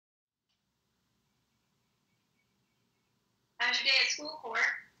your day at school, Cor?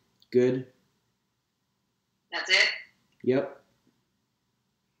 Good. That's it? Yep.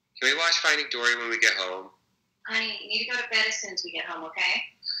 Can we watch Finding Dory when we get home? Honey, you need to go to bed as soon as we get home, okay?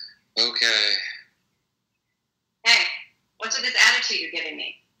 Okay. Hey, what's with this attitude you're giving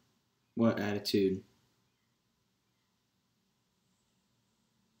me? What attitude?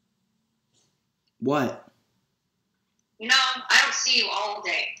 What? You know, I don't see you all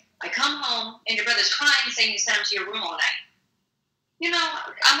day. I come home, and your brother's crying, saying you sent him to your room all night. You know,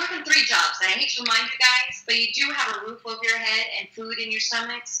 I'm working 3 jobs, and I hate to remind you guys, but you do have a roof over your head and food in your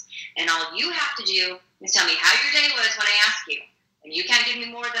stomachs, and all you have to do is tell me how your day was when I ask you. And you can't give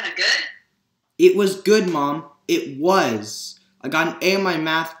me more than a good? It was good, Mom. It was. I got an A on my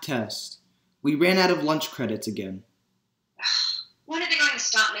math test. We ran out of lunch credits again. When are they going to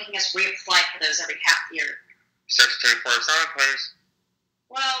stop making us reapply for those every half year? 624 please.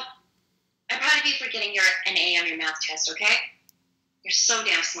 Well, I'm proud of you for getting an A on your math test, okay? You're so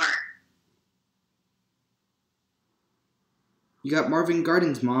damn smart. You got Marvin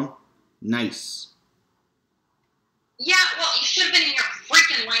Gardens, Mom. Nice. Yeah, well, you should have been in your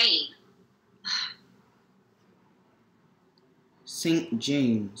freaking lane. St.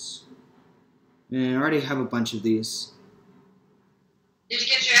 James. Man, I already have a bunch of these. Did you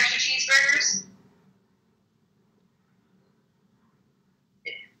get your extra cheeseburgers?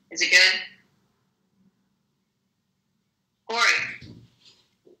 Is it good? Corey.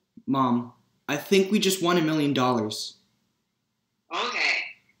 Mom, I think we just won $1 million. Okay. Do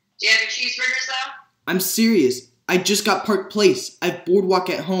you have your cheeseburgers, though? I'm serious. I just got Park Place. I've Boardwalk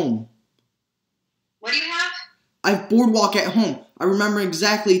at home. What do you have? I've Boardwalk at home. I remember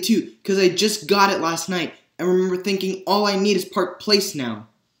exactly, too, because I just got it last night. I remember thinking all I need is Park Place now.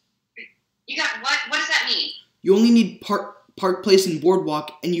 You got what? What does that mean? You only need Park Place and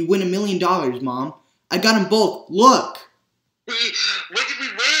Boardwalk, and you win $1 million, Mom. I got them both. Look. What did we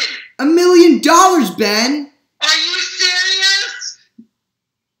win? $1 million, Ben. Are you serious?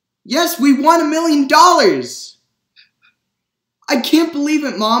 Yes, we won $1 million. I can't believe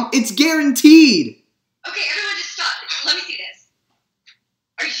it, Mom. It's guaranteed. Okay, everyone just stop. Let me see this.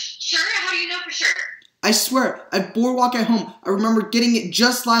 Are you sure? How do you know for sure? I swear, at Boardwalk at home, I remember getting it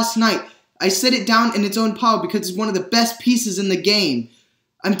just last night. I set it down in its own pile because it's one of the best pieces in the game.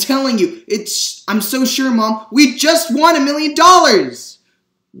 I'm telling you, I'm so sure, Mom. We just won $1 million.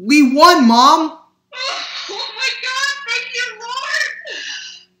 We won, Mom. Oh my God, thank you, Lord.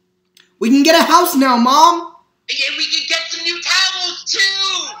 We can get a house now, Mom. And we can get some new towels, too.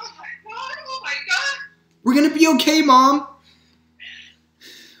 Oh my God. We're gonna be okay, Mom.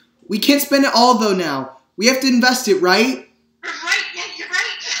 We can't spend it all, though, now. We have to invest it, right? You're right, yeah, you're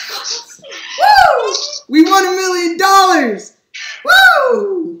right. Woo! We won $1 million.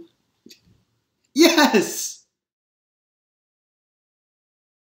 Woo! Yes!